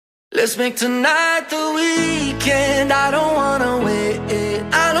Let's make tonight the weekend. I don't wanna wait,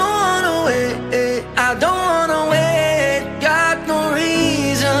 I don't wanna wait, I don't wanna wait. Got no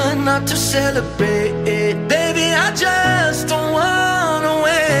reason not to celebrate, baby, I just don't wanna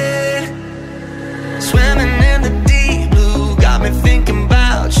wait. Swimming in the deep blue, got me thinking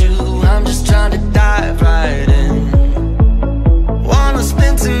about you. I'm just trying to dive right in. Wanna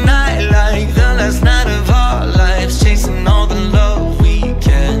spend tonight like the last night of our lives, chasing all the love we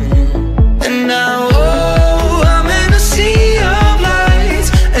can. And now, oh, I'm in a sea of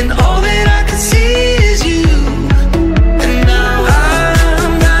lights, and all that I can see is you. And now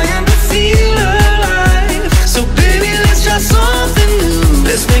I'm dying to feel alive, so baby, let's try something new.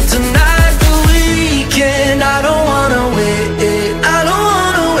 Let's make tonight the weekend. I don't wanna wait, I don't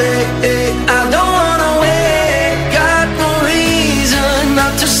wanna wait, I don't wanna wait. Got no reason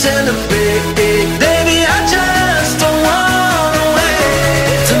not to celebrate, baby, I just don't wanna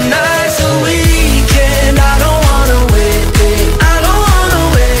wait. Tonight's the weekend. I don't wanna wait, I don't wanna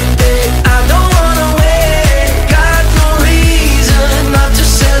wait, I don't wanna wait. Got no reason not to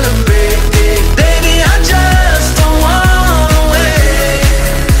celebrate, baby, I just don't wanna wait.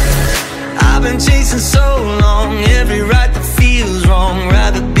 I've been chasing so long, every right that feels wrong,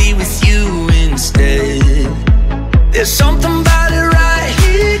 rather be with you instead. There's something about it right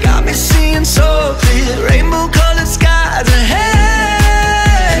here, got me seeing so clear, rainbow colored skies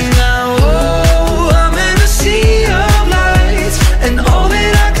ahead. Now, oh, I'm in a sea of lights, and all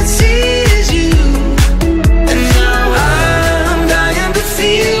that I can see is you. And now I'm dying to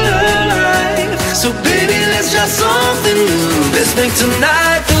feel alive, so baby, let's try something new. Let's make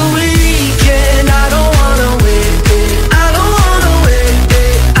tonight the weekend. I don't wanna wait, I don't wanna wait,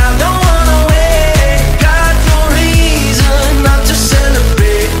 I don't wanna wait. Got no reason not to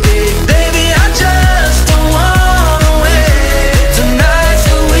celebrate, baby, I just don't wanna wait. Tonight's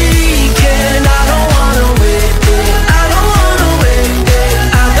the weekend. I don't wanna wait, I don't wanna wait,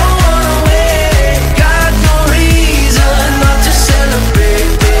 I don't wanna wait. Got no reason not to celebrate,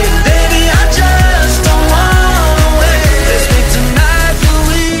 baby, I just don't wanna wait. Let's make tonight the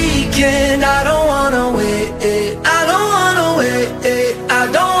weekend. I don't wanna wait, I don't wanna wait, I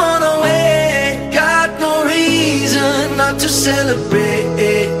don't wanna wait. Got no reason not to celebrate,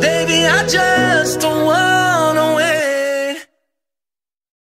 baby, I just don't wanna